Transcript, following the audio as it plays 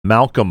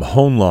Malcolm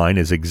Hoenlein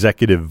is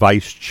Executive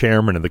Vice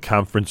Chairman of the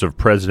Conference of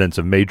Presidents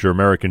of Major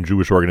American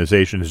Jewish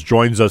Organizations,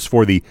 joins us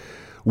for the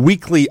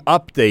weekly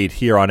update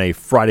here on a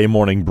Friday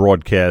morning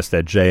broadcast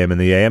at JM in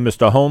the AM.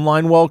 Mr.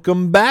 Hoenlein,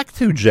 welcome back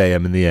to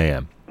JM in the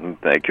AM.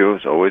 Thank you.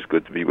 It's always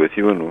good to be with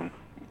you,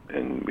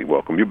 and we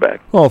welcome you back.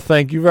 Well,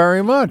 thank you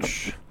very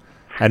much.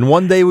 And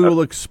one day we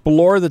will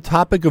explore the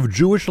topic of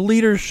Jewish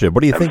leadership.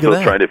 What do you think of that?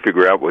 I'm still trying to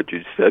figure out what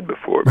you said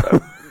before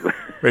about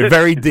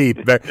Very deep.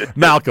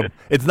 Malcolm,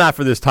 it's not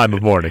for this time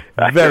of morning.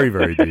 Very,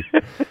 very deep.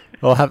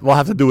 We'll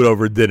have to do it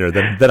over dinner.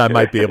 Then I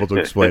might be able to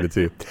explain it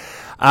to you.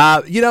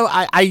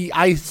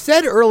 I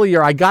said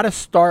earlier I got to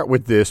start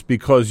with this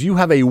because you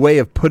have a way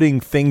of putting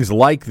things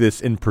like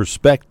this in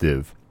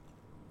perspective.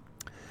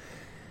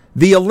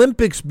 The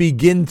Olympics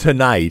begin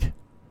tonight,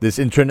 this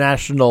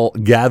international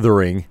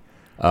gathering,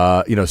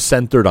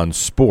 centered on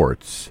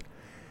sports.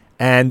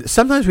 And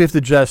sometimes we have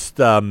to just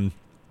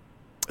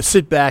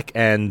sit back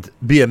and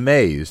be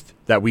amazed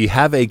that we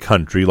have a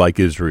country like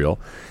Israel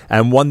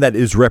and one that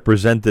is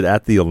represented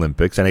at the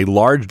Olympics and a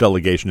large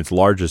delegation, its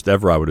largest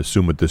ever, I would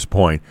assume at this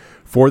point,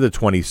 for the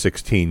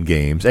 2016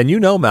 games. And you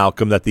know,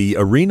 Malcolm, that the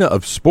arena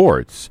of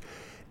sports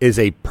is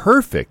a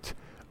perfect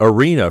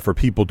arena for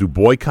people to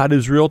boycott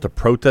Israel, to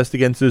protest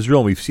against Israel,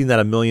 and we've seen that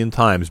a million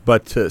times.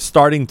 But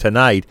starting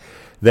tonight,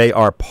 they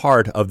are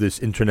part of this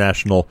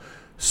international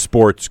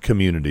sports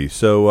community.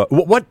 So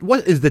what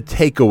is the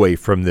takeaway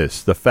from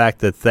this? The fact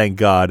that, thank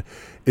God,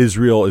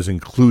 Israel is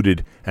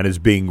included and is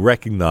being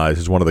recognized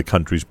as one of the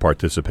countries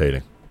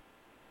participating.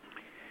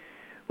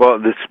 Well,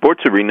 the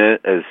sports arena,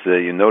 as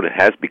you noted,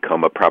 has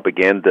become a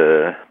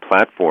propaganda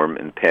platform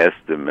in the past.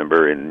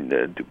 Remember in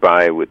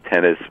Dubai with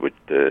tennis, with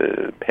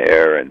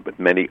pair, and with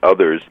many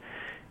others,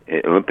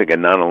 Olympic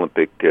and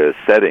non-Olympic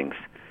settings.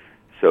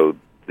 So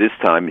this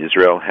time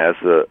Israel has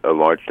a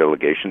large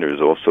delegation.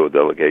 There's also a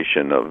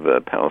delegation of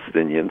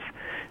Palestinians.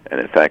 And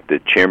in fact, the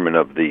chairman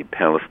of the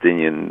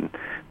Palestinian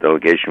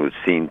delegation was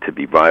seen to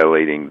be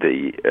violating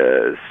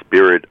the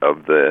spirit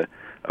of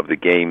the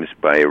games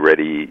by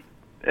already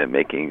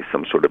making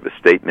some sort of a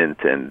statement,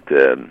 and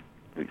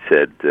he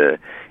said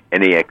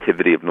any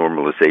activity of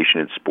normalization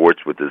in sports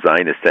with the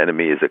Zionist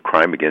enemy is a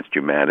crime against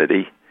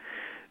humanity.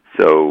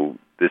 So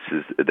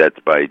that's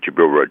by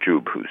Jibril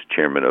Rajoub, who's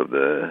chairman of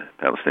the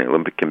Palestinian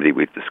Olympic Committee.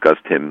 We've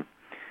discussed him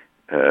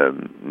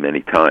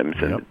many times,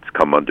 and It's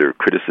come under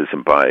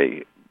criticism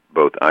by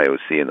both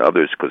IOC and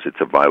others because it's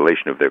a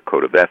violation of their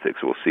code of ethics.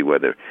 We'll see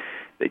whether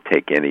they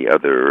take any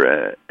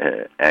other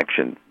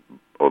action,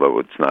 although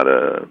it's not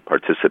a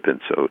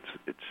participant, so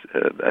it's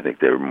I think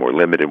they're more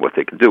limited in what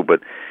they can do. But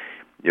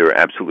you're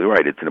absolutely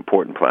right; it's an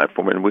important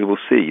platform, and we will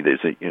see. There's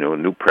a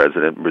new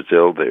president in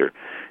Brazil. There,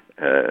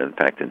 in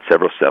fact, in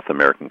several South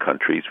American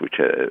countries, which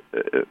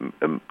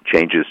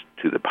changes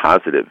to the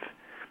positive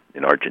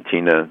in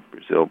Argentina,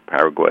 Brazil,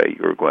 Paraguay,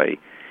 Uruguay.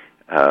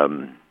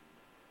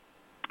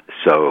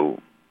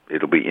 So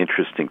it'll be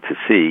interesting to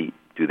see.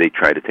 Do they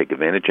try to take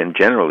advantage? And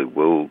generally,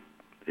 will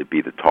it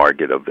be the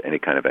target of any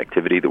kind of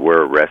activity? There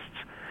were arrests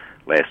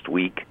last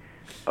week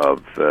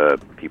of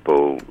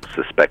people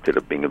suspected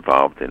of being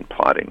involved in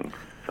plotting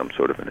some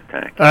sort of an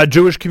attack.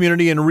 Jewish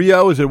community in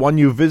Rio, is it one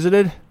you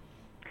visited?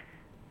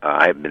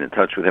 I have been in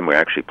touch with them. We're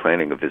actually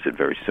planning a visit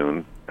very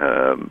soon,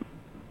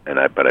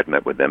 but I've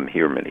met with them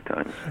here many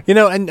times.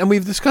 And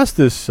we've discussed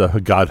this,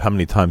 God, how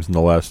many times in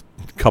the last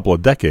couple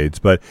of decades,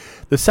 but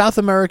the South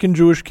American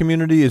Jewish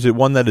community, is it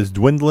one that is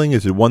dwindling?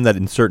 Is it one that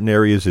in certain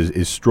areas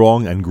is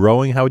strong and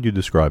growing? How would you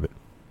describe it?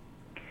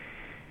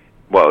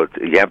 Well,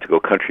 you have to go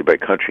country by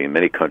country. In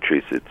many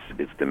countries,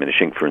 it's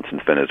diminishing. For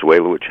instance,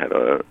 Venezuela, which had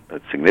a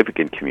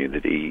significant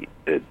community,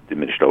 it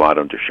diminished a lot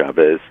under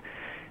Chavez,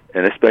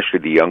 and especially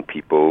the young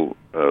people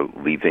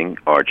leaving.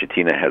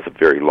 Argentina has a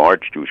very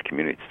large Jewish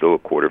community. It's still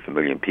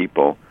 250,000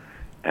 people.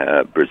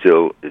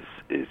 Brazil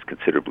is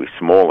considerably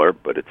smaller,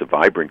 but it's a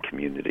vibrant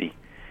community.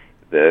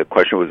 The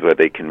question was whether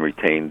they can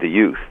retain the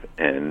youth,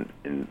 and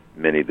in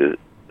many of the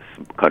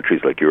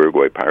countries like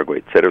Uruguay,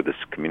 Paraguay, etc., the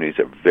communities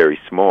are very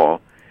small.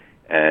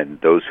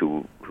 And those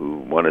who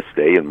want to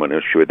stay and want to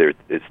ensure they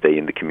stay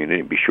in the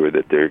community and be sure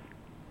that their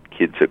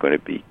kids are going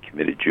to be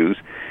committed Jews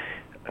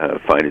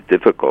find it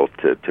difficult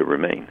to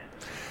remain.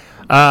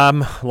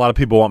 A lot of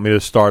people want me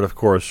to start, of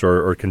course,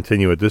 or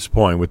continue at this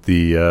point with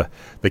the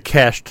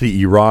cash to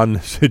Iran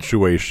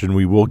situation.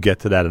 We will get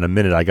to that in a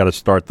minute. I got to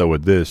start, though,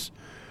 with this.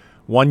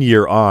 1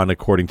 year on,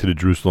 according to the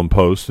Jerusalem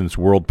Post, since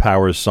world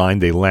powers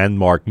signed a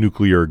landmark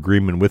nuclear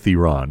agreement with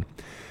Iran,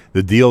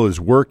 the deal is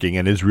working,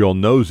 and Israel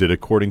knows it,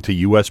 according to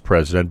U.S.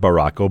 President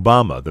Barack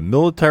Obama. The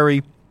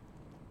military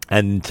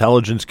and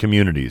intelligence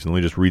communities, and let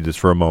me just read this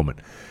for a moment.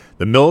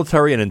 The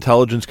military and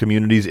intelligence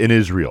communities in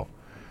Israel,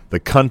 the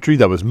country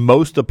that was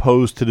most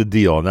opposed to the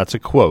deal, and that's a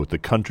quote, the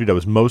country that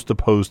was most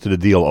opposed to the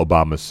deal,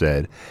 Obama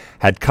said,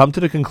 had come to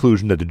the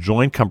conclusion that the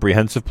Joint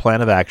Comprehensive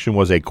Plan of Action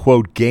was a,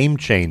 quote, game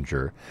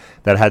changer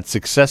that had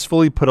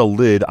successfully put a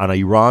lid on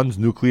Iran's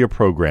nuclear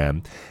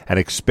program and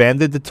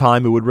expanded the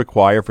time it would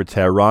require for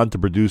Tehran to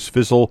produce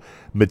fissile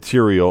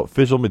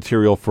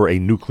material for a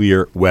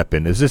nuclear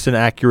weapon. Is this an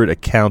accurate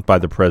account by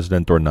the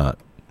president or not?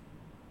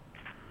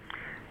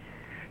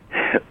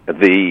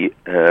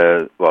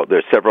 Well,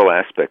 there's several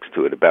aspects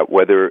to it about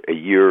whether a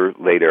year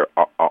later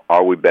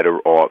are we better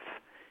off.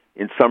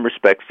 In some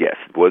respects, yes.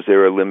 Was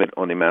there a limit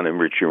on the amount of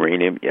enriched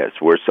uranium? Yes.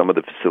 Were some of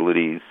the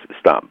facilities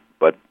stopped?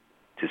 But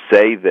to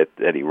say that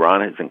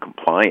Iran is in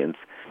compliance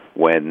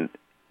when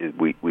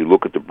we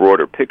look at the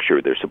broader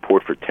picture, their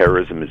support for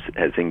terrorism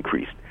has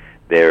increased.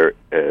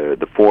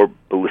 The 4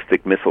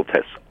 ballistic missile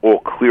tests, all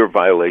clear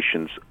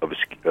violations of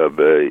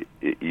a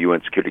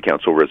UN Security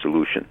Council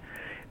resolution.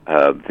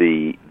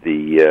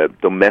 The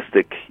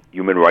domestic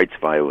human rights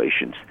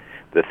violations,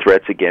 the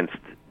threats against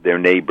their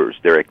neighbors,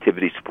 their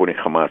activities supporting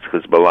Hamas,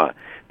 Hezbollah,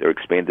 their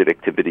expanded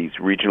activities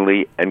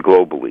regionally and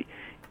globally.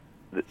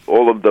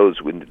 All of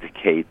those would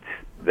indicate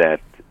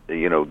that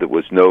there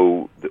was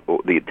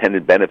the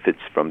attendant benefits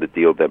from the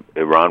deal that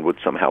Iran would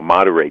somehow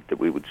moderate, that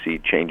we would see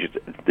changes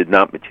that did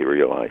not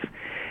materialize.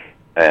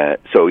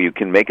 So you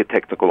can make a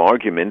technical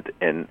argument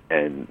and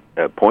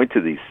point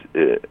to these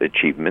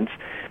achievements,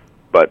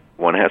 but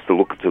one has to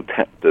look at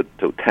the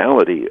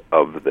totality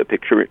of the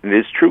picture. And it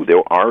is true,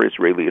 there are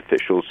Israeli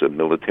officials,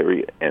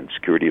 military and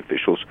security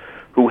officials,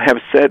 who have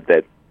said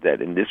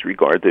that in this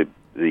regard,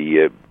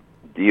 the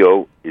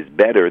deal is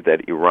better,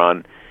 that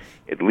Iran,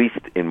 at least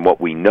in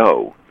what we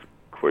know,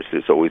 of course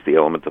there's always the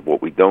element of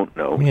what we don't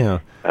know,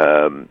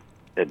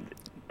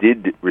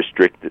 did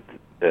restrict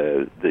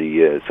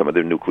some of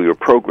their nuclear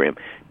program.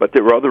 But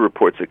there are other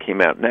reports that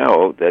came out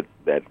now that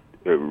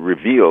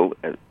reveal,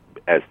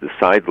 as the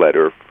side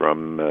letter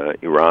from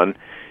Iran,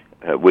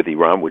 with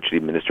Iran, which the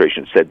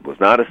administration said was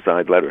not a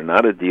side letter,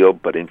 not a deal,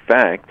 but in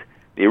fact,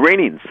 the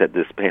Iranians said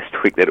this past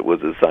week that it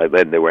was a side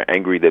letter, and they were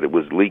angry that it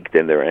was leaked,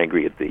 and they're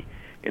angry at the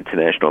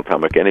International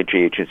Atomic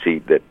Energy Agency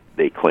that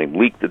they claim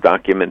leaked the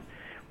document.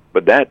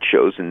 But that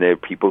shows, and there are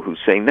people who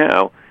say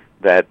now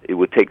that it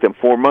would take them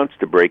 4 months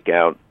to break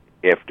out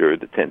after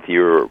the 10th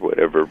year or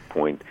whatever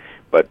point.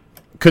 But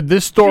could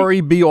this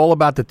story be all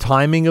about the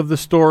timing of the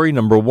story?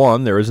 Number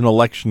one, there is an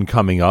election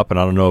coming up, and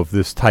I don't know if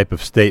this type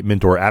of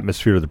statement or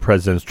atmosphere the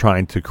president's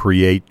trying to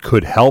create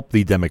could help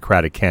the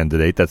Democratic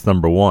candidate. That's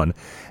number one.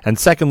 And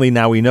secondly,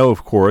 now we know,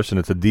 of course, and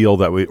it's a deal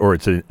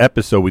it's an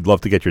episode we'd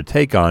love to get your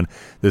take on,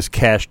 this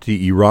cash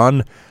to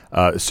Iran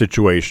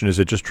situation. Is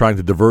it just trying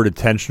to divert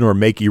attention or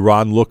make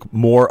Iran look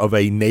more of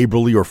a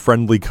neighborly or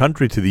friendly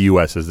country to the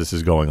U.S. as this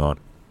is going on?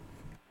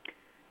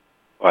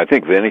 I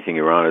think, if anything,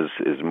 Iran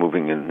is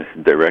moving in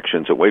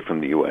directions away from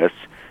the U.S.,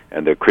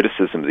 and the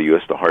criticism of the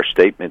U.S., the harsh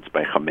statements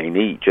by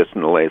Khamenei just in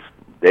the last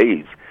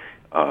days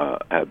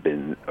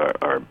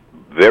are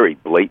very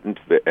blatant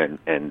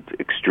and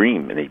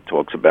extreme. And he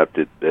talks about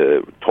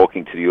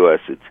talking to the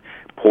U.S., it's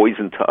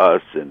poison to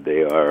us, and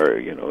they are,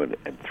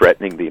 and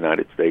threatening the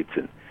United States.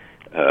 And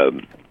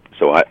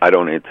so I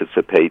don't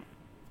anticipate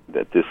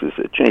that this is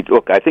a change.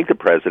 Look, I think the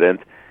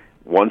president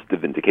wants to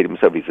vindicate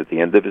himself. He's at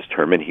the end of his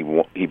term, and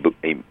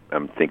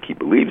I think he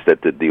believes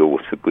that the deal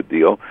was a good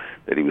deal,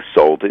 that he was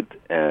sold it,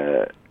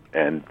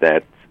 and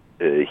that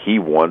he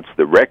wants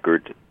the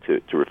record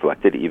to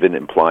reflect it, even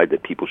implied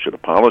that people should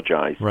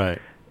apologize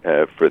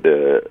for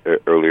the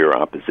earlier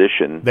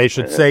opposition. They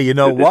should say, you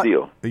know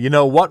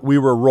what, we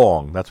were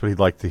wrong. That's what he'd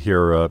like to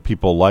hear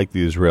people like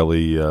the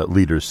Israeli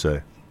leaders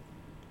say.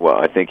 Well,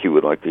 I think he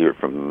would like to hear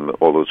from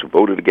all those who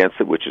voted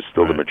against it, which is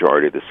still the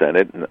majority of the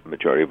Senate and the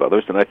majority of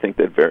others. And I think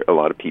that a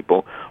lot of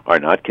people are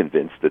not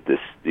convinced that this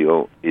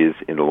deal is,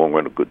 in the long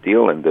run, a good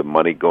deal. And the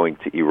money going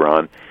to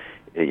Iran,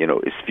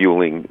 is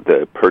fueling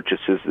the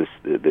purchases,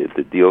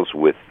 the deals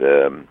with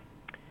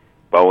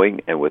Boeing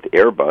and with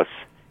Airbus,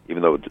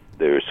 even though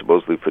they're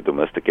supposedly for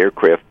domestic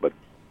aircraft, but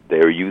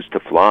they're used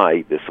to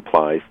fly the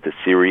supplies to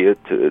Syria,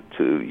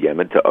 to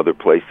Yemen, to other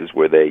places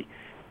where they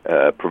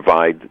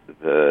provide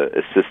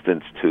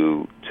assistance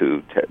to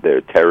their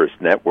terrorist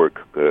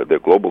network, their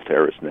global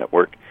terrorist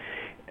network,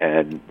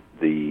 and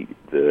the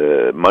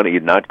money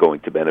not going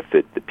to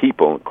benefit the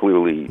people,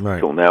 clearly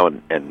till now,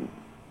 and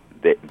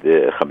the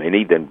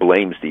Khamenei then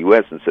blames the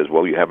U.S. and says,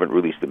 well, you haven't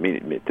released the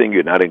thing,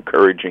 you're not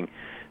encouraging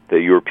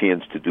the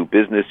Europeans to do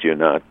business, you're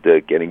not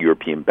getting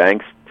European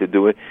banks to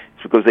do it.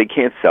 It's because they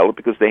can't sell it,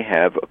 because they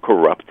have a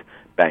corrupt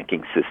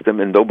banking system,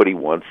 and nobody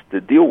wants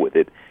to deal with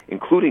it,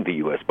 including the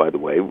U.S., by the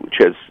way,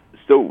 which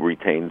still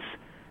retains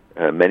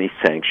many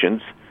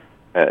sanctions,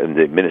 and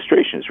the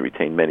administration has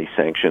retained many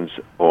sanctions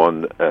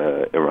on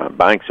Iran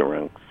banks,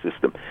 Iran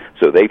system.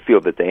 So they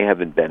feel that they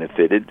haven't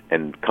benefited,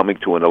 and coming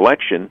to an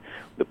election,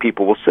 the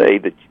people will say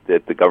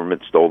that the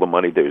government stole the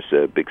money. There's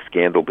a big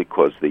scandal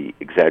because the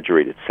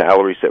exaggerated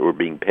salaries that were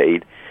being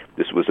paid.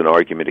 This was an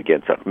argument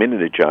against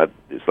Ahmadinejad.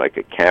 There's like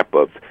a cap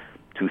of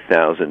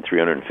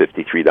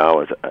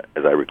 $2,353,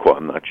 as I recall.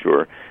 I'm not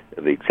sure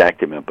the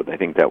exact amount, but I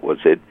think that was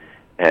it.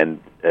 And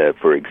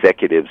for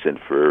executives and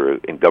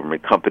in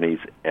government companies,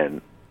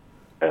 and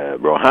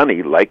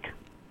Rouhani, like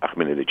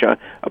Ahmadinejad,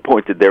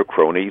 appointed their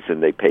cronies,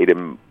 and they paid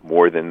him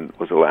more than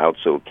was allowed,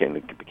 so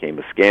it became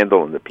a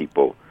scandal, and the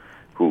people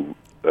who,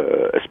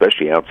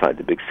 especially outside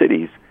the big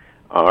cities,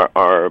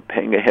 are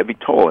paying a heavy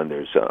toll, and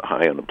there's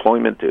high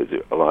unemployment, there's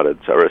a lot of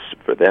tzaras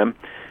for them.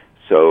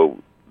 So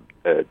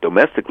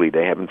domestically,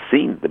 they haven't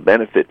seen the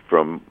benefit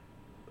from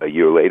a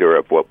year later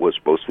of what was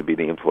supposed to be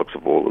the influx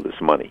of all of this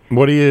money.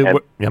 What do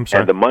you? I'm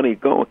sorry. And the money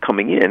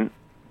coming in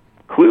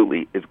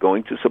clearly is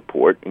going to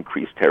support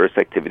increased terrorist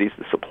activities,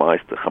 the supplies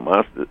to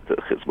Hamas, to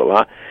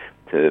Hezbollah,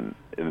 to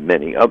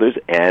many others,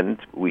 and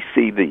we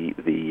see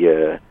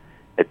the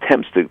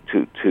attempts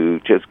to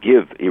just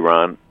give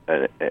Iran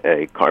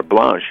a carte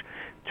blanche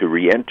to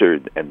re-enter,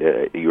 and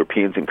the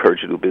Europeans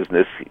encourage to do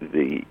business.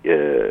 The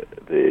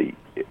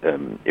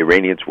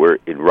Iranians were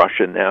in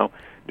Russia now,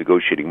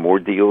 negotiating more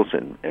deals,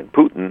 and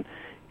Putin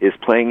is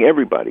playing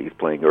everybody. He's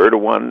playing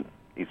Erdogan,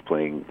 he's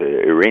playing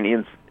the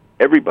Iranians,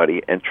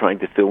 everybody, and trying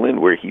to fill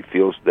in where he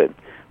feels that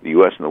the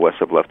U.S. and the West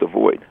have left a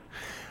void.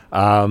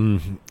 What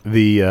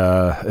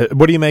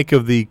do you make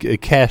of the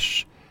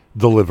cash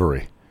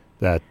delivery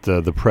that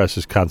the press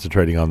is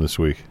concentrating on this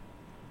week?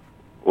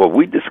 Well,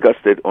 we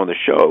discussed it on the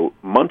show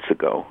months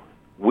ago.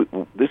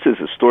 This is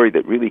a story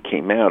that really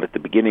came out at the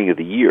beginning of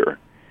the year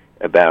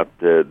about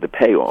the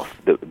payoff,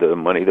 the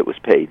money that was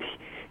paid.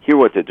 Here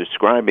what they're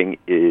describing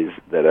is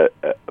that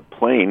a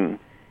plane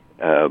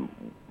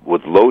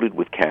was loaded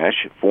with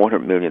cash,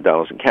 $400 million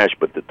in cash,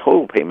 but the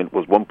total payment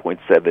was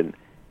 $1.7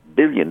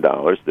 billion,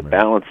 the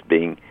balance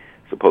being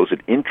supposed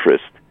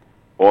interest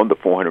on the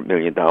 $400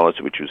 million,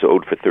 which was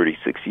owed for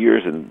 36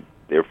 years, and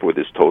therefore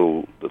the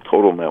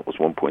total amount was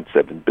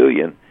 $1.7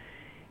 billion.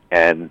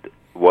 And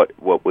what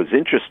was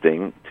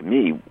interesting to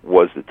me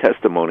was the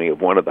testimony of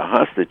one of the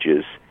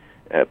hostages,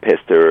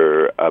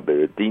 Pastor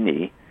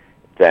Abedini,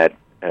 that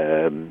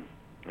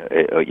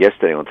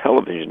yesterday on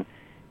television,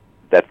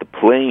 that the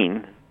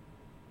plane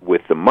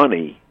with the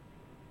money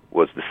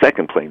was the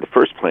second plane. The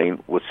first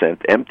plane was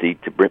sent empty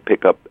to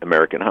pick up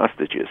American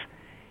hostages.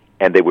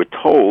 And they were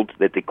told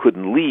that they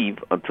couldn't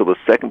leave until the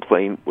second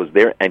plane was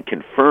there and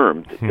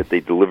confirmed that they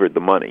delivered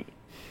the money,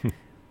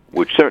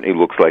 which certainly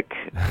looks like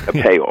a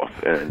payoff.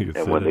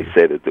 And when they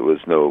said that there was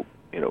no,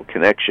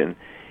 connection,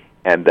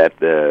 and that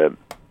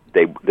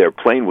their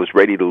plane was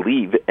ready to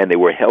leave, and they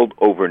were held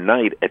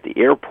overnight at the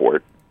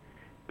airport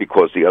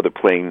because the other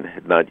plane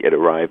had not yet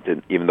arrived,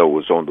 and even though it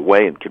was on the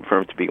way and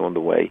confirmed to be on the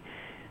way.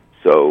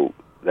 So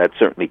that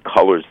certainly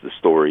colors the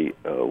story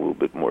a little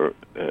bit more,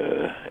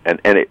 and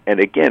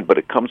again, but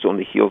it comes on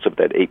the heels of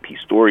that AP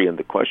story and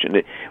the question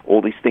that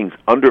all these things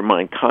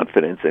undermine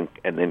confidence,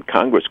 and then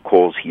Congress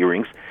calls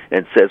hearings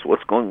and says,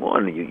 "What's going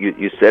on?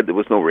 You said there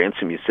was no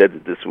ransom. You said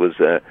that this was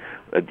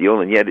a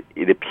deal, and yet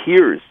it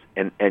appears,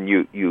 and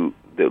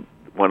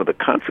one of the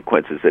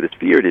consequences that is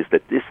feared is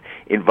that this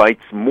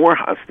invites more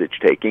hostage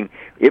taking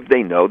if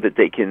they know that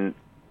they can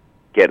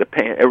get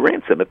a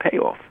ransom, a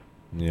payoff."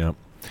 Yeah.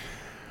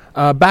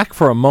 Back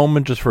for a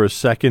moment, just for a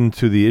second,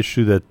 to the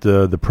issue that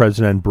the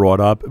president brought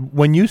up.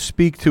 When you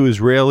speak to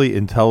Israeli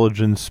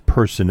intelligence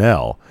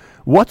personnel,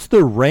 what's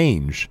the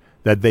range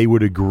that they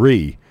would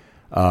agree,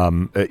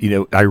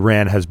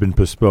 Iran has been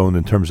postponed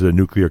in terms of the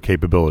nuclear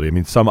capability? I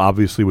mean, some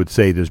obviously would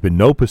say there's been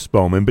no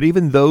postponement, but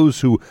even those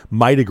who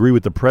might agree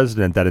with the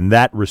president that in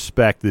that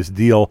respect this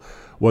deal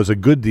was a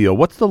good deal,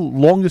 what's the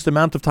longest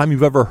amount of time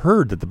you've ever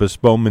heard that the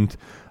postponement,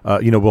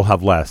 will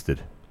have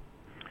lasted?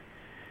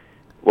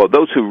 Well,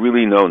 those who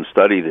really know and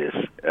study this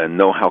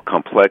know how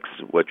complex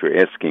what you're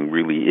asking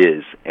really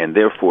is, and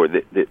therefore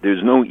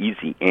there's no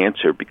easy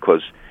answer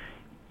because,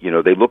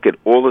 they look at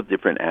all the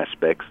different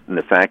aspects, and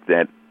the fact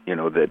that,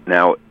 that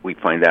now we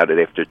find out that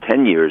after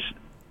 10 years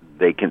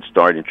they can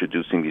start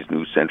introducing these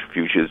new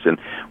centrifuges, and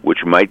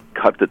which might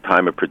cut the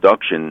time of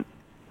production,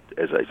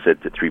 as I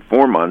said, to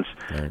 3-4 months,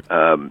 right.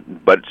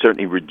 But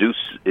certainly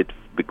reduce it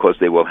because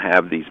they will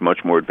have these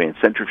much more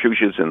advanced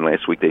centrifuges, and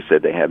last week they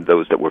said they had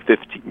those that were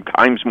 15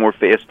 times more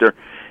faster,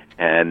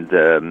 and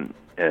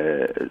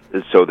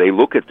so they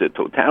look at the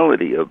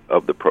totality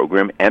of the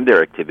program and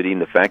their activity,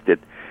 and the fact that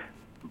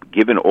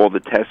given all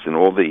the tests and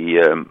all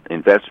the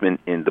investment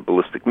in the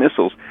ballistic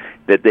missiles,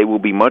 that they will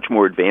be much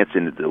more advanced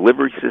in the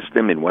delivery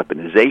system, in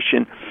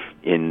weaponization,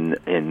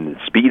 in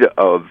speed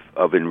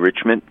of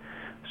enrichment.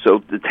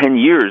 So the 10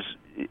 years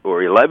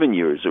or 11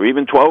 years or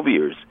even 12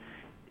 years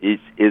is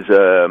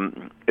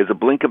a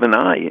blink of an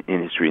eye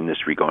in history in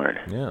this regard.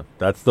 Yeah,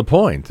 that's the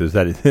point, is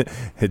that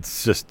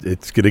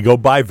it's going to go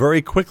by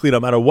very quickly no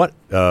matter what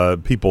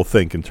people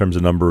think in terms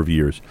of number of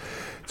years.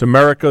 It's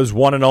America's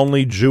one and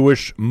only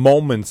Jewish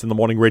Moments in the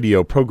Morning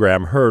radio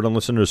program, heard on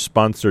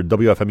listeners-sponsored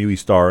WFMU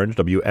East Orange,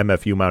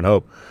 WMFU Mount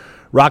Hope,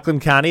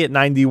 Rockland County at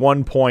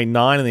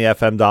 91.9 in the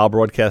FM dial,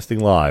 broadcasting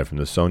live from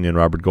the Sonia and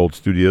Robert Gold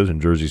studios in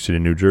Jersey City,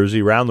 New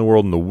Jersey, around the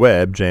world on the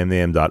web,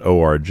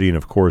 jmam.org, and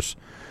of course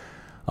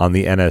on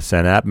the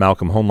NSN app.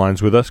 Malcolm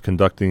Homeline's with us,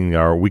 conducting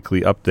our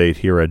weekly update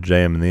here at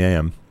JM and the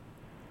AM.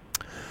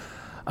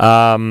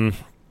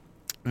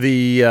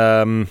 The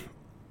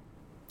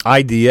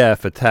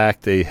IDF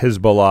attacked a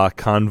Hezbollah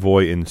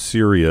convoy in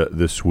Syria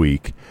this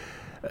week.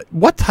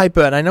 What type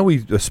of, and I know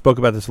we spoke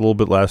about this a little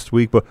bit last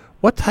week, but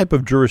what type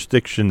of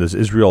jurisdiction does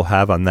Israel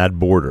have on that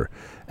border?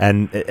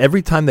 And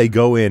every time they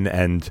go in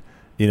and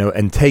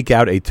take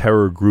out a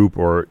terror group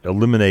or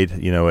eliminate,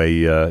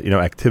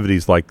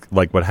 activities like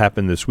what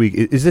happened this week,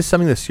 is this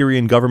something the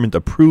Syrian government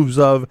approves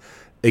of?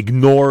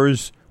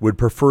 ignores, would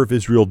prefer if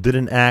Israel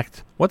didn't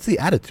act? What's the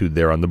attitude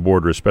there on the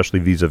border, especially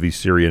vis-a-vis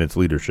Syria and its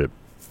leadership?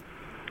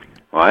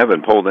 Well, I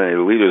haven't polled any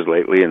leaders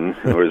lately, and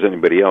nor has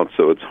anybody else,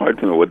 so it's hard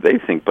to know what they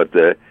think. But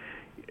it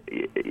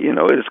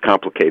is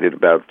complicated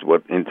about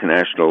what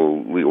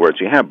international legal rights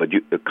you have. But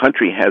a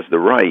country has the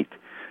right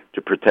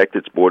to protect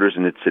its borders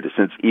and its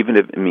citizens, even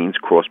if it means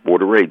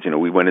cross-border raids.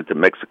 We went into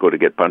Mexico to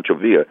get Pancho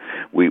Villa.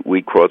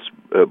 We cross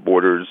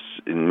borders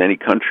in many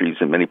countries,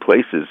 in many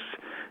places,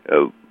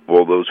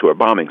 all those who are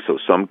bombing. So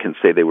some can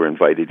say they were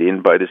invited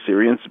in by the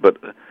Syrians, but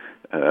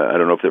I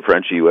don't know if the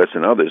French, the U.S.,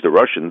 and others. The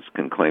Russians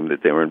can claim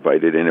that they were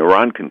invited in.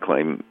 Iran can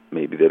claim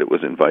maybe that it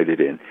was invited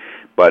in.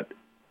 But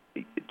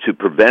to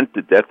prevent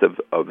the death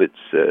of its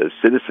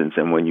citizens,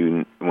 and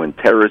when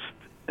terrorists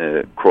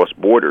cross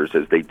borders,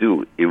 as they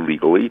do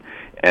illegally,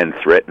 and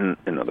threaten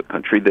another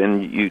country,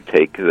 then you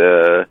take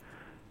the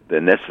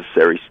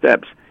necessary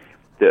steps.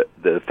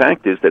 The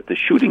fact is that the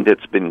shooting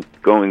that's been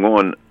going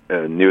on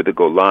near the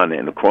Golan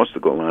and across the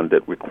Golan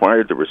that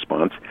required the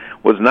response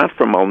was not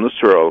from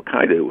al-Nusra or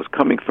al-Qaeda. It was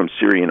coming from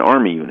Syrian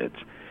army units.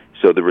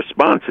 So the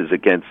response is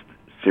against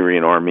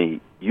Syrian army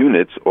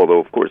units, although,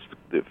 of course,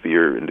 the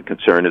fear and the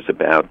concern is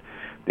about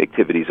the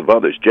activities of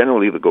others.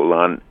 Generally, the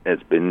Golan has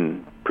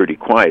been pretty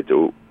quiet.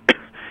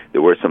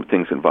 There were some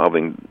things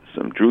involving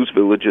some Druze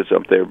villages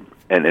up there.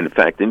 And in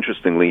fact,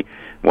 interestingly,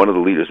 one of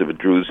the leaders of the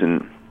Druze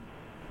in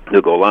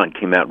the Golan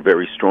came out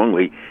very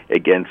strongly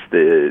against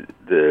the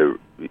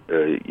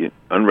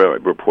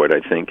UNRWA report,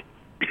 I think,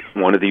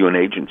 one of the UN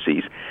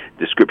agencies'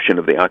 description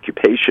of the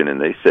occupation, and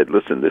they said,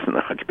 listen, this isn't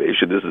an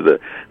occupation,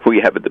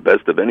 we have it the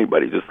best of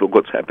anybody, just look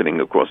what's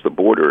happening across the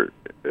border,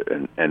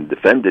 and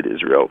defended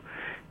Israel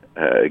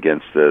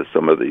against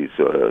some of these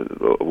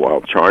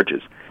wild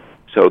charges.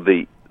 So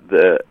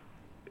there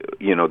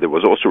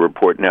was also a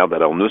report now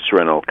that al-Nusra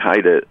and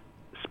al-Qaeda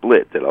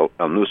split, that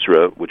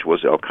al-Nusra, which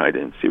was al-Qaeda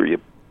in Syria,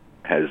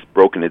 has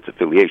broken its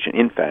affiliation.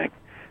 In fact,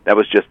 that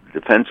was just a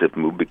defensive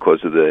move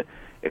because of the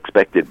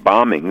expected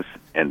bombings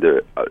and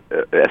the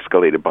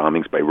escalated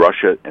bombings by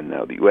Russia and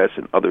now the U.S.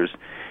 and others.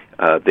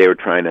 They were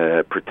trying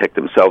to protect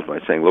themselves by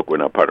saying, look, we're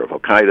not part of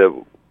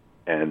al-Qaeda.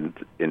 And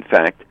in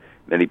fact,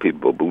 many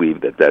people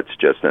believe that that's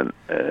just a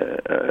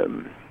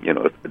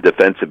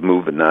defensive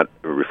move and not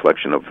a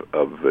reflection of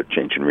a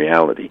change in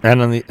reality.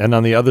 And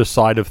on the other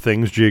side of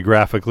things,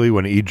 geographically,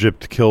 when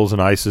Egypt kills an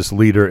ISIS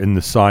leader in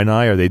the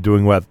Sinai, are they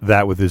doing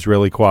that with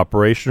Israeli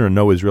cooperation, or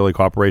no Israeli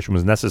cooperation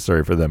was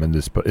necessary for them in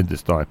this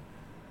time?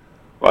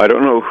 Well, I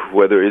don't know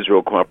whether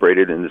Israel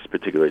cooperated in this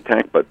particular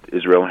attack, but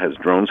Israel has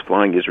drones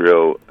flying.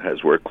 Israel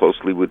has worked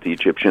closely with the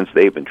Egyptians.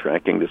 They've been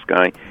tracking this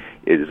guy.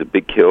 It is a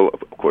big kill.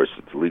 Of course,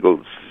 it's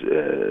illegal.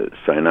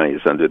 Sinai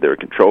is under their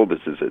control. This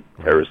is a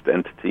terrorist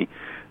entity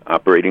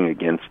operating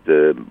against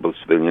both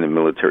civilian and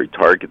military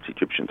targets,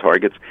 Egyptian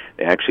targets.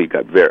 They actually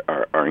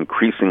are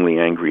increasingly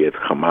angry at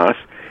Hamas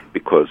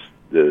because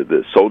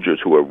the soldiers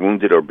who are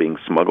wounded are being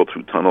smuggled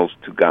through tunnels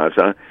to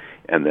Gaza,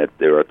 and that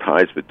there are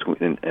ties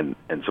between, and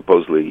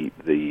supposedly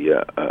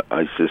the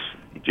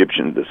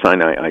the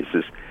Sinai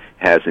ISIS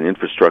has an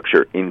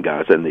infrastructure in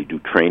Gaza, and they do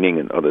training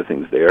and other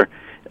things there.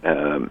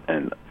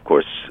 And of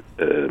course,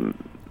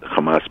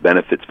 Hamas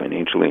benefits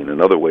financially and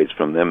in other ways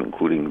from them,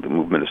 including the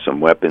movement of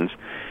some weapons.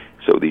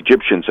 So the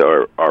Egyptians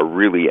are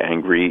really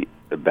angry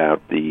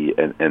about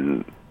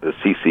and the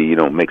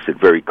Sisi, makes it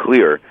very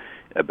clear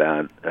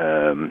about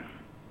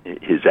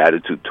his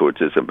attitude towards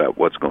this, about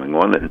what's going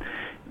on, and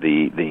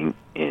the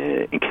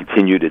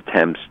continued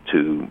attempts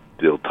to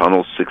build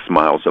tunnels, 6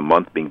 miles a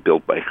month being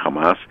built by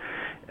Hamas.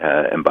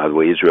 And by the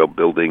way, Israel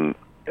building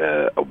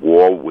a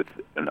wall with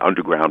an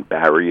underground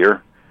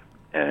barrier,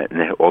 and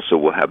they also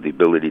will have the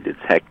ability to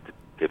detect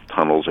if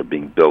tunnels are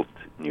being built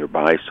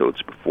nearby, so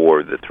it's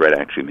before the threat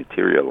actually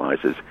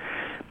materializes.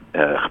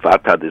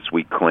 Fatah this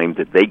week claimed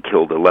that they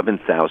killed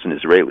 11,000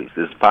 Israelis.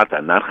 This is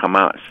Fatah, not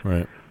Hamas.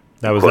 Right.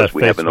 Because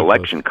we have an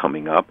election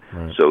coming up,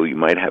 right. So you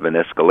might have an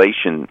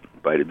escalation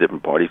by the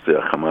different parties.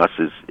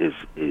 Hamas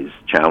is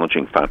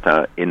challenging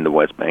Fatah in the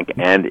West Bank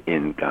and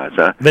in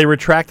Gaza. They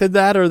retracted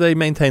that, or they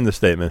maintained the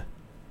statement?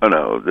 Oh,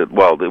 no. It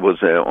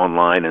was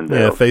online, and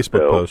they'll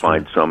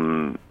find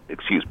some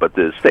excuse. But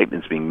the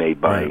statement's being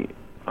made by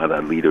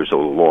other leaders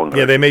all along.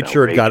 Yeah, they made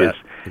sure it got it.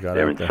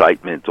 Their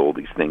incitement, all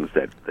these things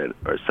that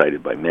are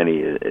cited by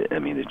many. I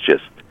mean, it's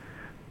just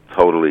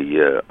totally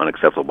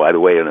unacceptable. By the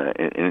way, in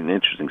an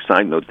interesting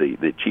side note,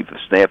 the chief of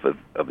staff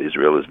of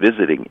Israel is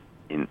visiting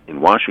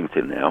in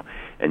Washington now,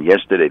 and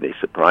yesterday they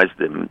surprised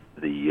him.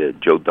 The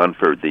Joseph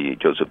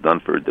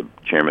Dunford, the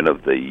chairman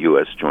of the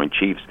U.S. Joint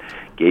Chiefs,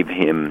 gave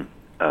him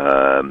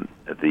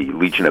the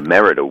Legion of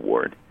Merit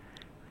Award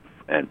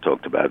and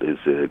talked about his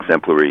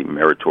exemplary,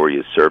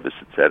 meritorious service,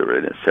 etc.,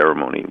 in a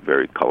ceremony, a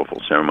very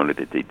colorful ceremony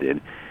that they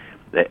did.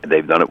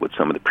 They've done it with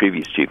some of the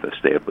previous chief of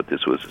staff, but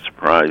this was a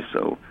surprise,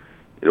 so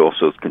it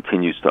also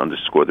continues to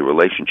underscore the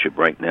relationship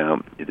right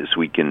now. This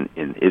week in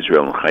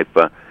Israel and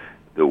Haifa,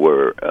 there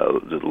were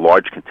a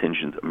large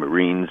contingent of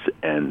Marines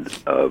and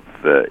of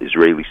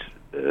Israelis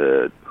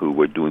who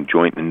were doing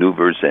joint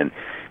maneuvers, and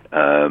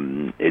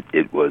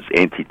it was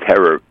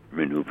anti-terror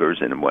maneuvers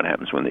and what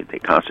happens when they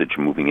take hostage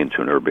moving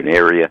into an urban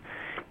area,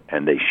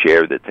 and they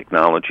share the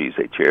technologies,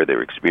 they share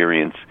their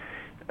experience,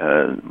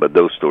 but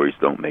those stories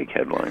don't make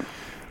headlines.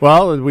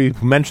 Well, we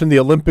mentioned the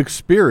Olympic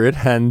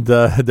spirit, and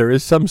there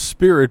is some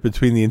spirit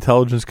between the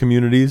intelligence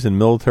communities and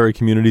military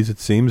communities, it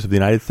seems, of the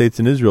United States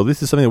and Israel.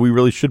 This is something that we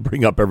really should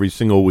bring up every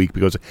single week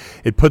because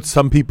it puts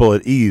some people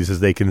at ease as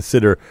they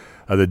consider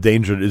the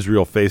danger that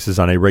Israel faces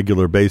on a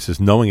regular basis,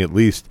 knowing at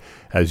least,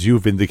 as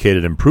you've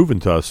indicated and proven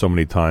to us so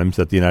many times,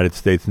 that the United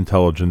States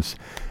intelligence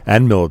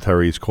and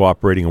military is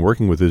cooperating and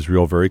working with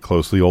Israel very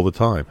closely all the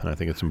time. And I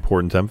think it's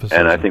important to emphasize.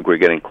 And I think we're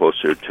getting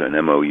closer to an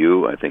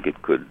MOU. I think it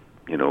could,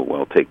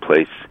 take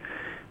place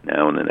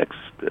now in the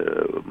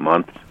next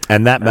month.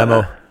 And that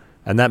memo...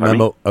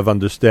 memo of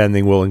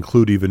understanding will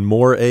include even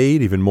more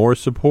aid, even more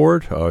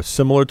support,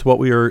 similar to what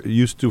we are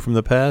used to from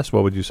the past?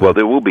 What would you say? Well,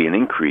 there will be an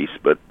increase,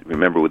 but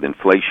remember, with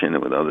inflation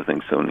and with other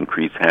things, so an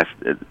increase has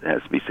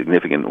to be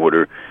significant in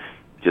order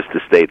just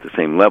to stay at the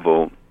same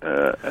level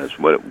as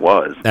what it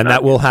was. And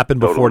that will happen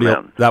before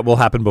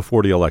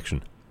the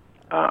election.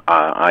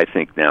 I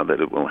think now that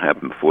it will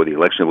happen before the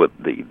election. What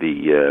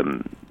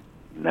the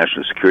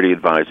National Security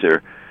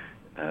Advisor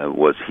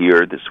was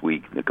here this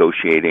week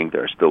negotiating.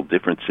 There are still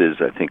differences.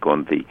 I think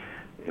on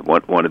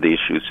one of the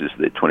issues is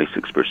the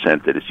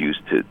 26% that is used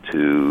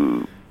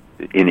to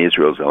in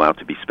Israel is allowed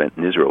to be spent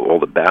in Israel. All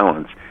the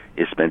balance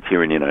is spent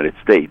here in the United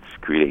States,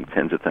 creating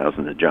tens of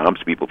thousands of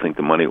jobs. People think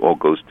the money all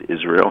goes to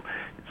Israel,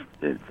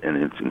 and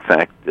it's in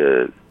fact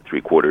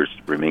 3/4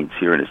 remains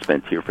here and is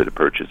spent here for the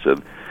purchase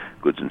of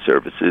goods and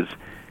services.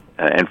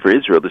 And for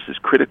Israel, this is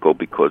critical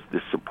because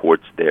this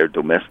supports their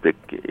domestic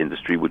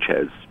industry, which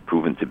has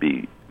proven to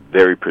be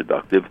very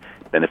productive,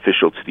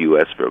 beneficial to the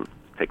U.S. for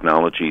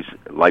technologies,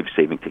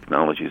 life-saving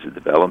technologies it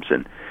develops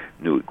and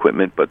new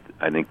equipment. But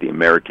I think the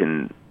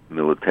American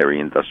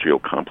military-industrial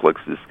complex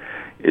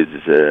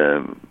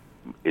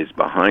is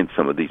behind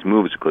some of these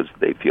moves because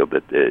they feel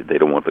that they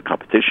don't want the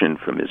competition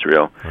from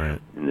Israel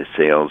in the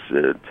sales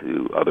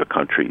to other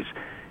countries.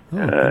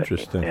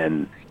 Interesting.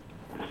 And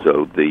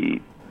so the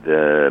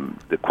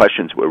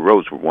questions were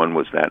arose. One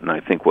was that, and I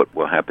think what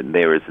will happen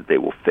there is that they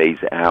will phase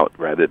out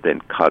rather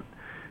than cut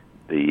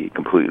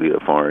completely the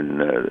foreign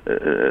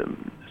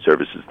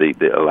services,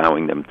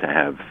 allowing them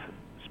to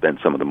spend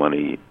some of the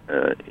money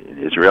in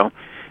Israel.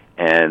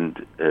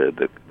 And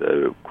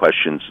the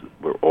questions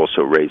were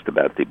also raised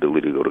about the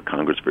ability to go to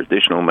Congress for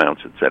additional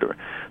amounts, et cetera.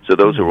 So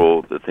those are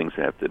all the things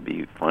that have to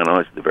be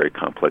finalized. It's a very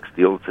complex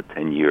deal. It's a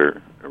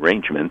 10-year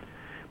arrangement,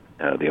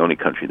 the only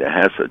country that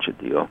has such a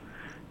deal.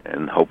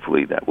 And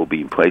hopefully that will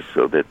be in place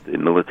so that the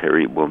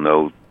military will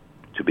know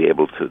to be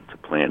able to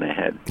plan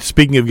ahead.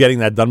 Speaking of getting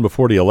that done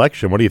before the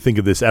election, what do you think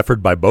of this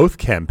effort by both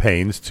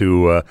campaigns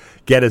to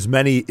get as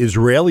many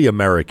Israeli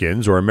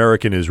Americans or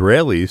American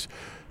Israelis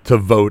to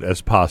vote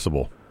as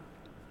possible?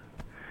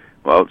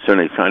 Well, it's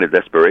certainly a sign of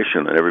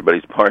desperation on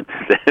everybody's part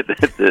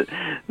that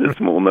the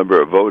small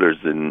number of voters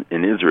in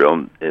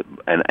Israel,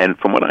 and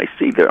from what I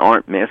see, there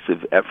aren't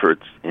massive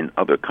efforts in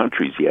other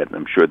countries yet.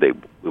 I'm sure they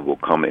will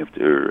come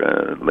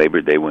after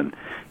Labor Day when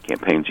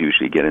campaigns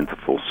usually get into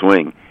full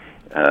swing.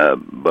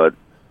 But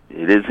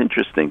it is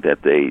interesting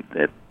that the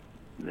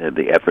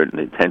effort and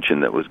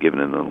attention that was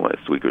given in the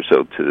last week or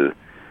so to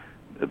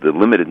the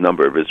limited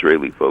number of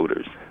Israeli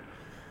voters.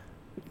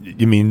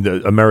 You mean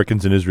the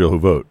Americans in Israel who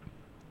vote?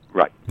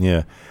 Right.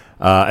 Yeah.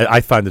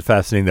 I find it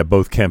fascinating that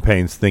both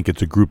campaigns think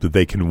it's a group that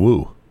they can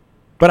woo.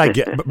 But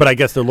I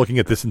guess they're looking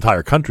at this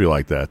entire country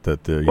like that.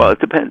 Well, it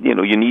depends.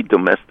 You need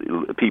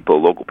domestic people,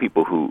 local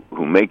people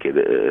who make it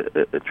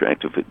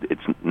attractive.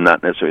 It's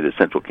not necessarily the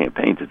central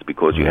campaigns. It's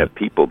because you have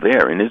people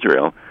there in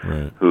Israel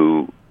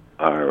who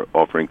are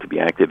offering to be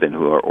active and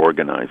who are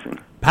organizing.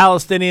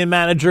 Palestinian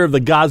manager of the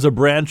Gaza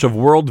branch of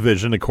World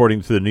Vision,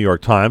 according to the New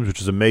York Times,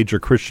 which is a major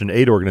Christian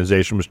aid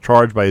organization, was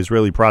charged by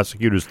Israeli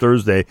prosecutors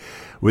Thursday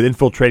with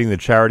infiltrating the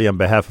charity on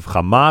behalf of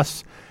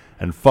Hamas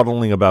and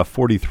funneling about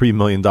 $43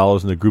 million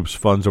in the group's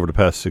funds over the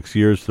past 6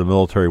 years to the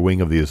military wing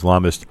of the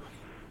Islamist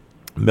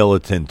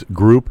militant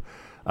group.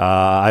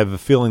 I have a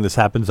feeling this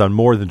happens on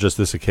more than just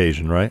this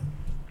occasion, right?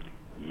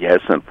 Yes,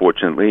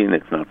 unfortunately, and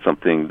it's not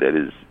something that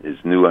is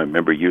new. I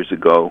remember years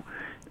ago,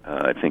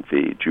 I think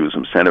the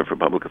Jerusalem Center for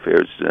Public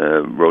Affairs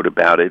wrote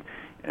about it,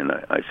 and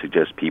I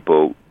suggest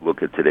people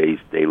look at today's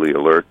Daily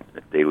Alert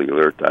at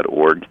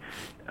dailyalert.org.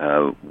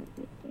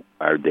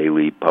 Our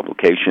daily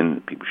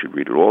publication, people should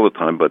read it all the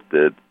time, but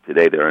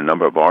today there are a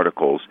number of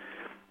articles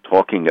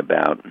talking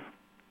about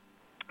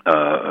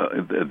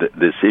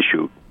this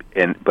issue.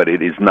 But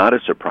it is not a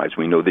surprise.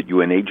 We know that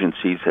UN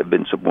agencies have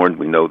been suborned.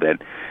 We know that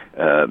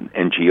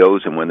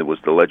NGOs, and when there was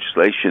the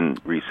legislation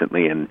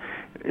recently, and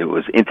it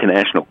was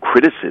international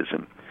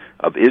criticism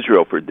of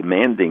Israel for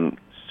demanding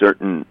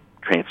certain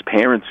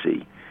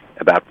transparency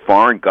about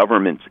foreign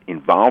governments'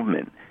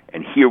 involvement.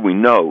 And here we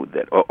know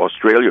that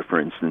Australia, for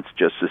instance,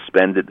 just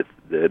suspended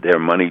their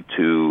money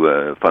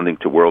to funding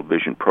to World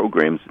Vision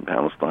programs in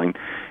Palestine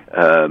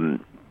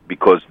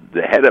because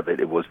the head of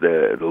it was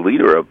the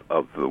leader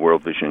of the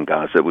World Vision in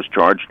Gaza, was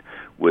charged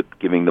with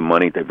giving the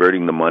money,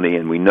 diverting the money,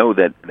 and we know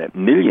that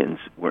millions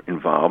were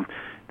involved,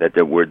 that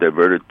they were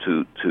diverted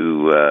to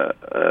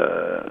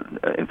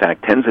in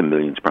fact, tens of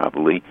millions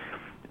probably,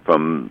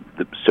 from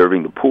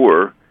serving the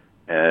poor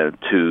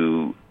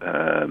to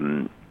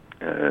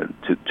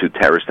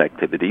terrorist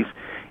activities.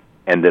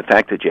 And the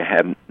fact that you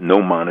have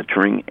no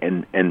monitoring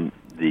and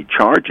the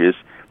charges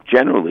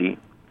generally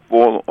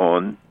fall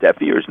on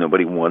deaf ears.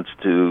 Nobody wants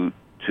to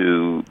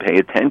pay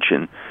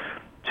attention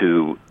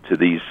to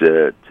these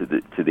to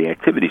the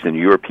activities. And the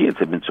Europeans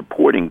have been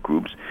supporting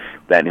groups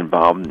that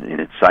involve in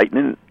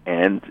incitement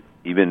and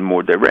even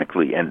more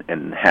directly,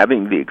 and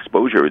having the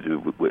exposure, the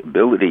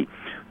ability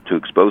to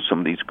expose some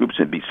of these groups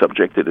and be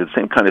subjected to the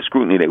same kind of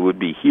scrutiny they would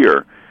be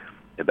here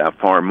about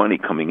foreign money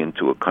coming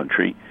into a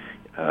country.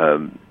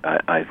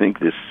 I think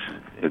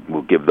it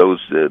will give those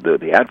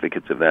the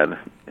advocates of that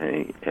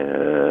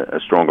a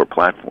stronger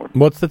platform.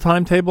 What's the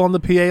timetable on the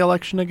PA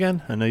election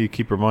again? I know you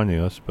keep reminding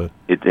us, but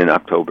it's in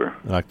October.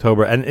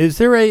 And is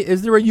there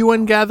a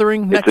UN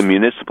gathering next? It's a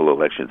municipal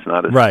election. It's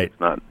not right. It's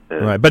not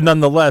right, but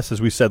nonetheless, as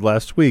we said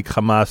last week,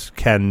 Hamas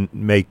can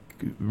make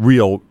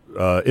real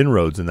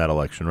inroads in that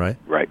election, right?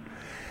 Right.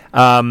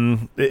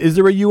 Is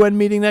there a UN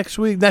meeting next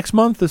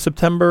month, the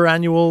September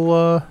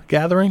annual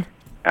gathering?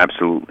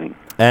 Absolutely.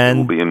 And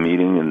there will be a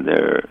meeting, and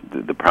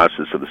the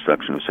process of the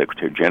selection of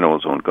Secretary General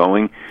is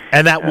ongoing.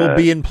 And that will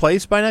be in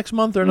place by next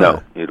month, or no?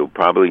 No, it'll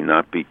probably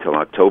not be till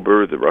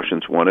October. The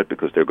Russians want it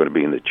because they're going to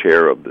be in the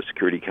chair of the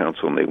Security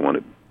Council, and they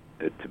want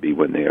it to be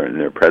when they are in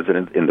the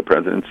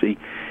presidency.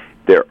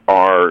 There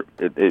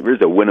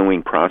is a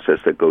winnowing process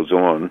that goes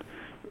on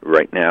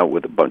right now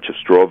with a bunch of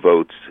straw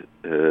votes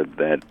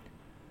that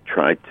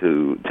try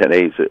to.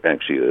 Today is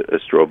actually a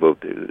straw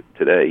vote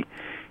today.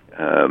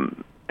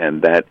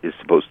 And that is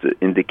supposed to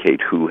indicate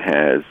who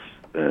has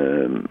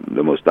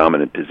the most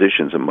dominant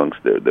positions amongst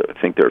I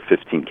think there are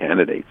 15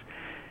 candidates.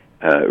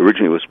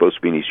 Originally, it was supposed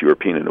to be an East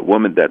European and a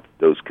woman. That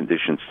those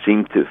conditions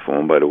seem to have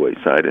fallen by the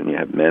wayside, and you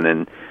have men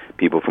and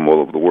people from all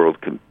over the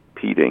world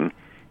competing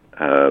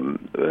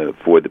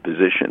for the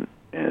position.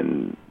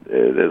 And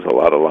there's a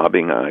lot of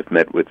lobbying. I've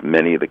met with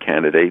many of the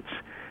candidates.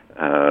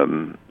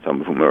 Some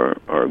of whom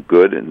are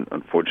good, and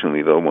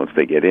unfortunately, though, once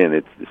they get in,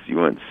 this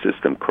UN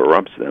system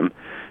corrupts them.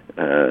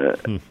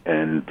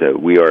 And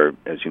we are,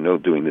 as you know,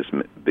 doing this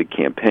big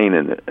campaign,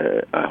 and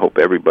I hope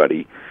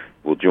everybody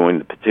will join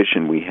the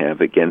petition we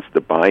have against the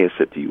bias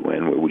at the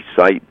UN, where we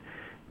cite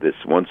this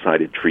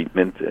one-sided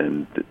treatment,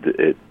 and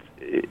they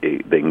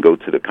can go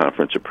to the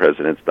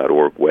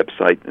conferenceofpresidents.org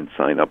website and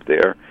sign up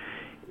there.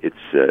 It's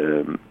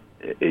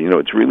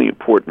it's really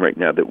important right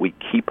now that we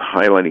keep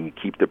highlighting and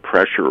keep the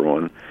pressure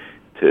on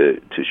to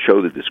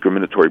show the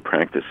discriminatory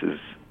practices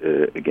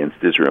against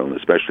Israel, and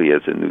especially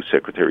as a new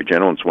Secretary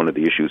General. It's one of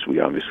the issues we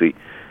obviously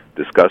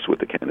discuss with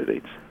the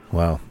candidates.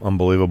 Wow,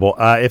 unbelievable.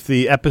 If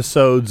the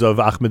episodes of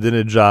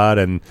Ahmadinejad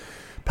and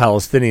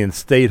Palestinian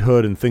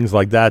statehood and things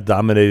like that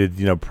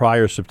dominated,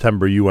 prior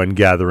September UN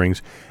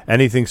gatherings,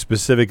 anything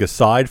specific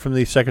aside from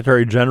the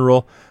Secretary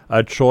General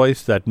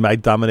choice that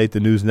might dominate the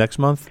news next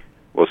month?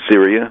 Well,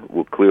 Syria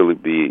will clearly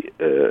be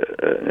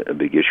a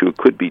big issue. It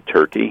could be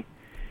Turkey.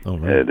 Oh,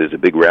 right. There's a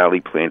big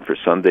rally planned for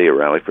Sunday, a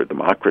rally for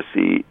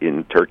democracy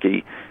in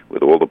Turkey,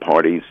 with all the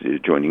parties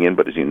joining in.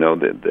 But as you know,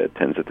 the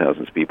tens of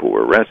thousands of people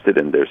were arrested,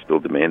 and they're still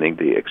demanding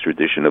the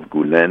extradition of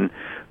Gulen,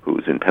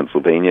 who's in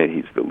Pennsylvania.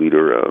 He's the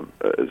leader of,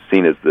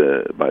 seen as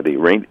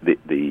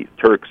the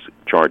Turks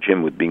charge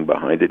him with being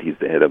behind it. He's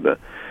the head of a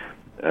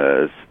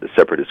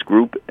separatist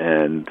group,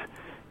 and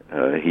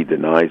he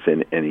denies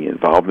any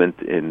involvement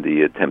in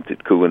the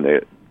attempted coup,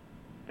 and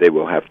they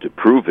will have to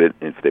prove it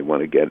if they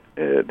want to get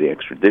the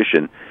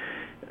extradition.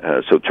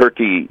 So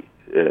Turkey,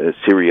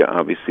 Syria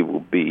obviously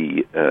will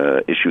be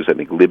issues. I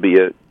think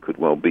Libya could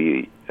well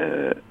be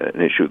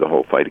an issue, the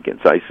whole fight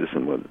against ISIS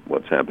and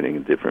what's happening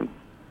in different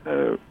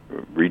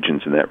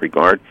regions in that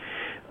regard.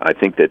 I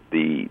think that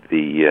the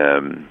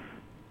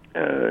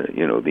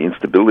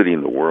instability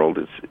in the world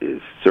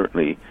is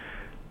certainly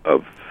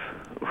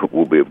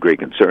will be of great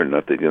concern.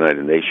 Not that the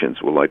United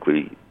Nations will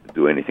likely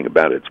do anything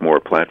about it. It's more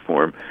a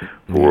platform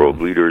for world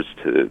leaders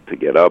to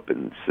get up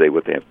and say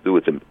what they have to do.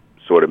 It's a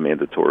sort of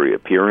mandatory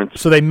appearance.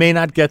 So they may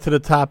not get to the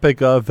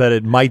topic of that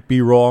it might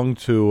be wrong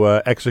to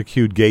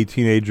execute gay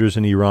teenagers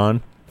in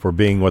Iran for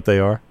being what they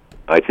are?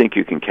 I think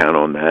you can count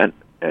on that.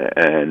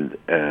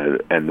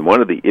 And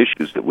one of the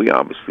issues that we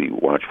obviously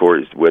watch for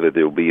is whether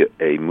there will be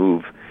a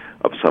move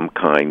of some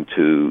kind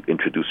to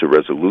introduce a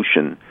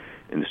resolution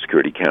in the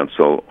Security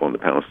Council on the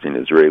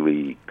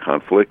Palestinian-Israeli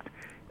conflict.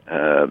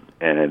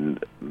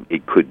 And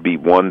it could be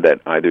one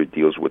that either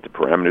deals with the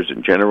parameters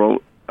in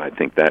general. I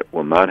think that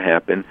will not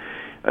happen.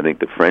 I think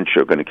the French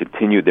are going to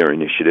continue their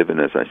initiative,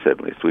 and as I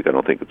said last week, I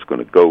don't think it's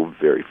going to go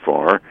very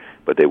far,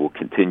 but they will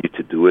continue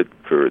to do it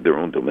for their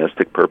own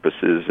domestic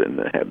purposes, and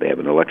they have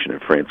an election in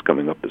France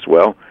coming up as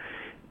well.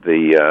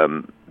 The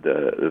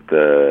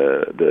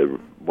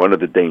one of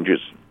the dangers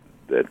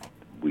that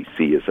we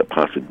see as a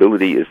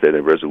possibility is that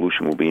a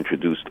resolution will be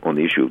introduced on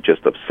the issue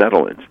just of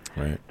settlements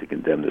to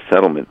condemn the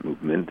settlement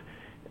movement,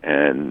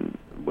 and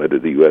whether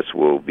the U.S.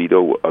 will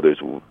veto others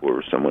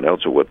or someone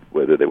else, or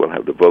whether they will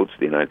have the votes.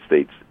 The United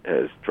States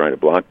has tried to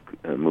block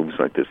moves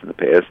like this in the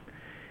past,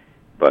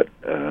 but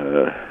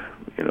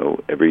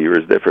every year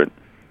is different.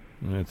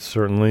 It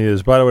certainly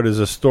is. By the way, there's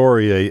a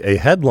story, a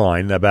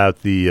headline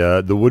about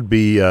the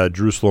would-be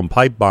Jerusalem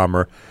pipe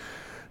bomber.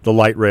 The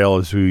light rail,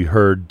 as we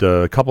heard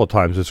a couple of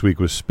times this week,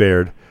 was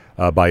spared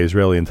by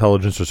Israeli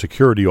intelligence or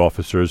security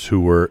officers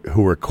who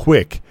were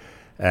quick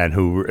and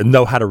who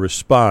know how to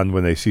respond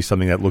when they see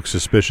something that looks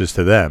suspicious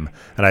to them.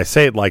 And I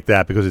say it like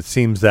that because it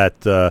seems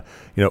that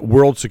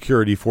world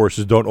security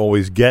forces don't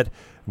always get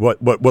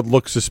what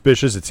looks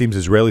suspicious. It seems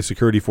Israeli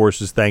security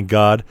forces, thank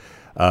God,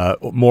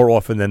 more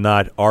often than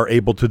not, are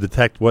able to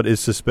detect what is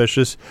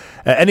suspicious.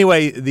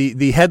 Anyway,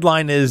 the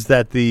headline is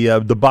that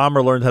the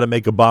bomber learned how to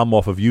make a bomb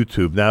off of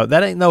YouTube. Now,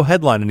 that ain't no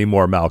headline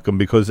anymore, Malcolm,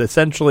 because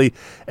essentially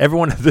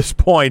everyone at this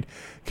point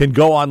can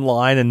go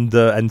online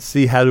and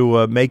see how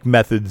to make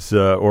methods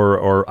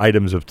or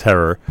items of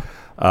terror.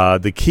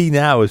 The key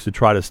now is to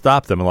try to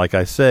stop them. And like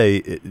I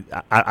say,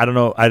 I don't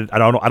know. I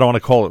don't want to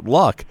call it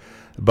luck.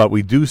 But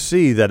we do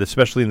see that,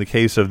 especially in the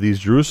case of these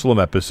Jerusalem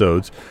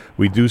episodes,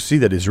 we do see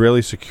that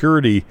Israeli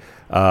security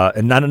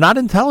and not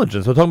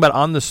intelligence, we're talking about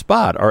on the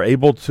spot, are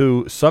able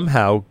to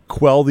somehow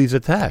quell these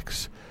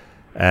attacks.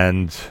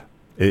 And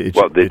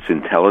it's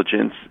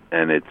intelligence,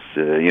 and it's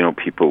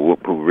people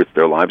who risk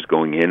their lives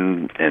going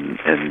in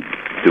and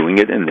doing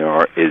it, and there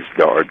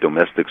are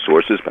domestic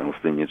sources,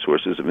 Palestinian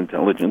sources of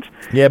intelligence.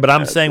 Yeah, but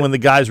I'm saying when the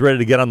guy's ready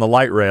to get on the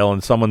light rail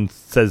and someone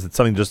says that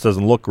something just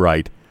doesn't look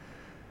right.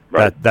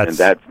 Right, and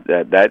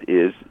that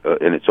is,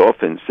 and it's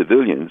often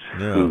civilians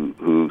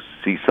who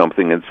see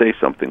something and say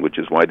something, which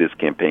is why this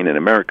campaign in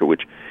America,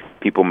 which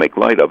people make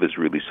light of, is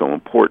really so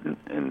important,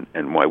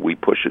 and why we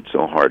push it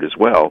so hard as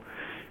well.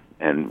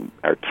 And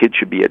our kids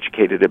should be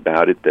educated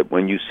about it, that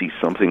when you see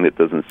something that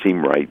doesn't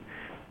seem right,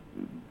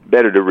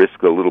 better to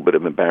risk a little bit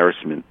of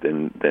embarrassment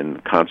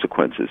than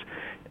consequences.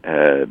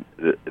 But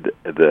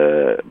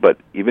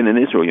even in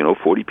Israel,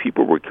 40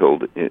 people were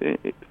killed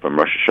from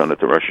Rosh Hashanah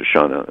to Rosh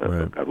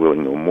Hashanah. God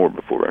willing, no more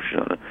before Rosh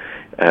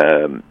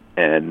Hashanah.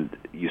 And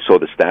you saw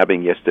the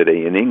stabbing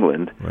yesterday in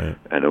England.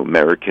 An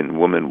American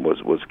woman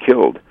was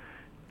killed.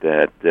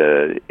 That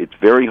it's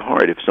very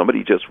hard if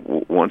somebody just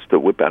wants to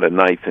whip out a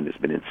knife and has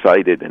been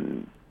incited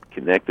and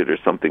connected or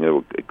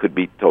something. It could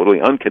be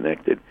totally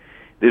unconnected.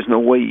 There's no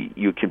way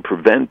you can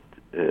prevent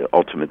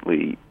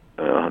ultimately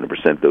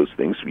 100% those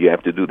things. You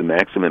have to do the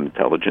maximum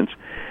intelligence.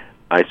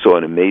 I saw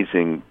an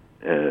amazing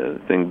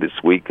thing this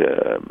week.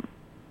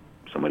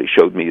 Somebody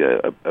showed me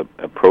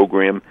a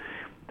program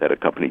that a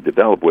company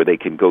developed where they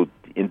can go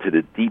into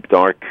the deep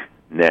dark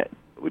net,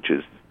 which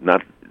is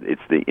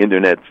it's the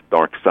internet's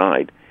dark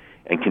side,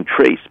 and can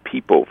trace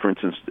people, for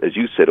instance, as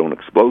you said, on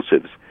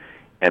explosives,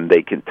 and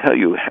they can tell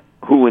you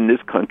who in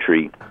this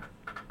country,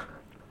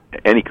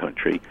 any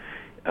country,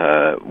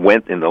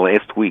 went in the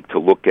last week to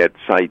look at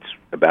sites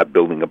about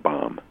building a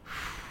bomb.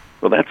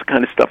 Well, that's the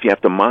kind of stuff you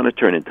have to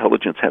monitor, and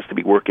intelligence has to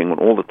be working on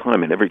all the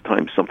time, and every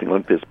time something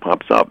like this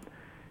pops up,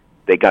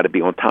 they got to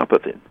be on top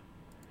of it,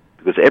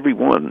 because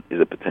everyone is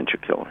a potential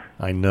killer.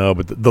 I know,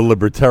 but the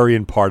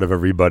libertarian part of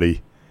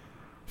everybody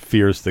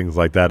fears things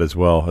like that as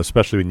well,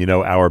 especially when you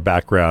know our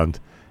background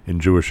in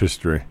Jewish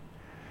history.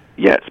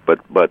 Yes, but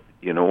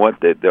you know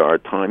what? There are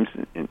times,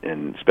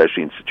 and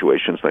especially in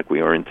situations like we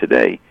are in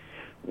today,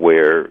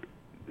 where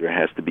there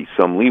has to be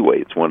some leeway.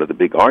 It's one of the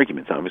big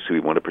arguments. Obviously,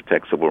 we want to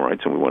protect civil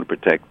rights and we want to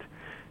protect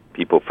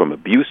people from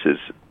abuses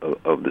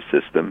of the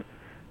system,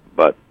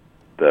 but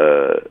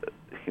the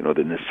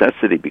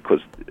necessity,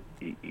 because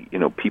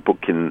people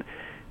can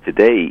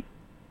today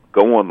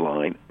go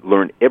online,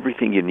 learn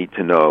everything you need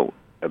to know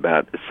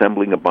about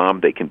assembling a bomb.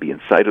 They can be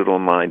incited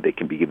online. They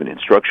can be given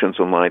instructions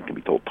online. Can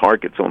be told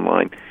targets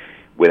online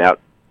without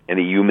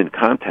any human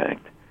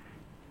contact.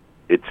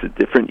 It's a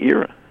different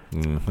era.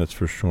 That's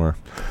for sure.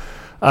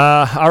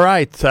 All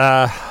right.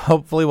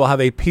 Hopefully we'll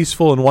have a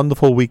peaceful and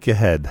wonderful week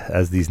ahead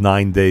as these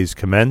 9 days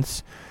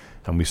commence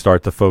and we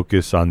start to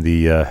focus on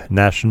the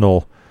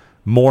national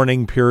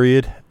mourning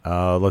period.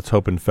 Let's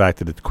hope, in fact,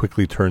 that it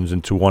quickly turns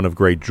into one of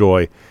great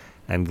joy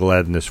and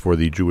gladness for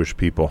the Jewish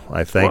people.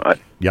 I think.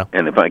 Yeah.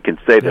 And if I can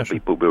say that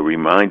people were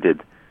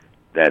reminded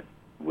that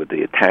with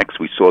the attacks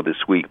we saw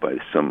this week by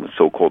some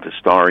so-called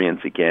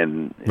historians,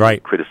 again,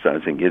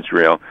 criticizing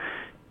Israel,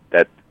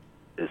 that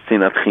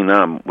Sinat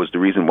Chinam was the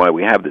reason why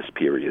we have this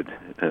period,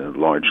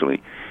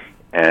 largely,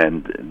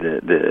 and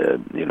the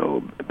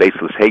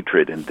baseless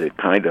hatred and the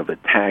kind of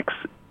attacks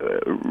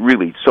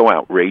really so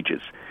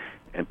outrageous,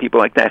 and people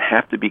like that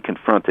have to be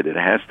confronted. It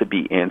has to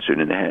be answered,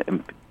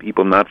 and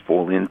people not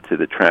fall into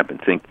the trap and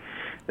think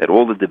that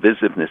all the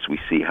divisiveness we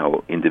see,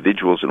 how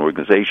individuals and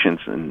organizations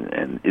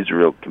and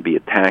Israel can be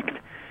attacked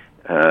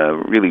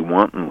really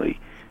wantonly,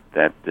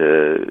 that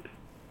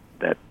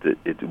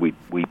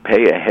we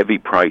pay a heavy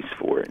price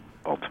for it.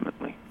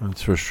 ultimately.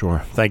 That's for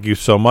sure. Thank you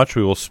so much.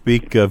 We will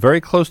speak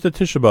very close to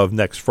Tisha B'Av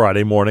next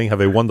Friday morning.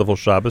 Have a wonderful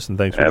Shabbos, and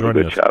thanks for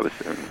joining us. Have a good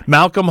Shabbos.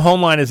 Malcolm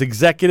Hoenlein is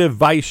Executive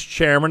Vice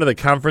Chairman of the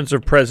Conference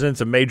of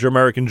Presidents of Major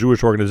American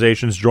Jewish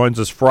Organizations. Joins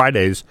us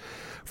Fridays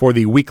for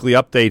the weekly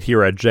update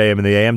here at JM in the AM.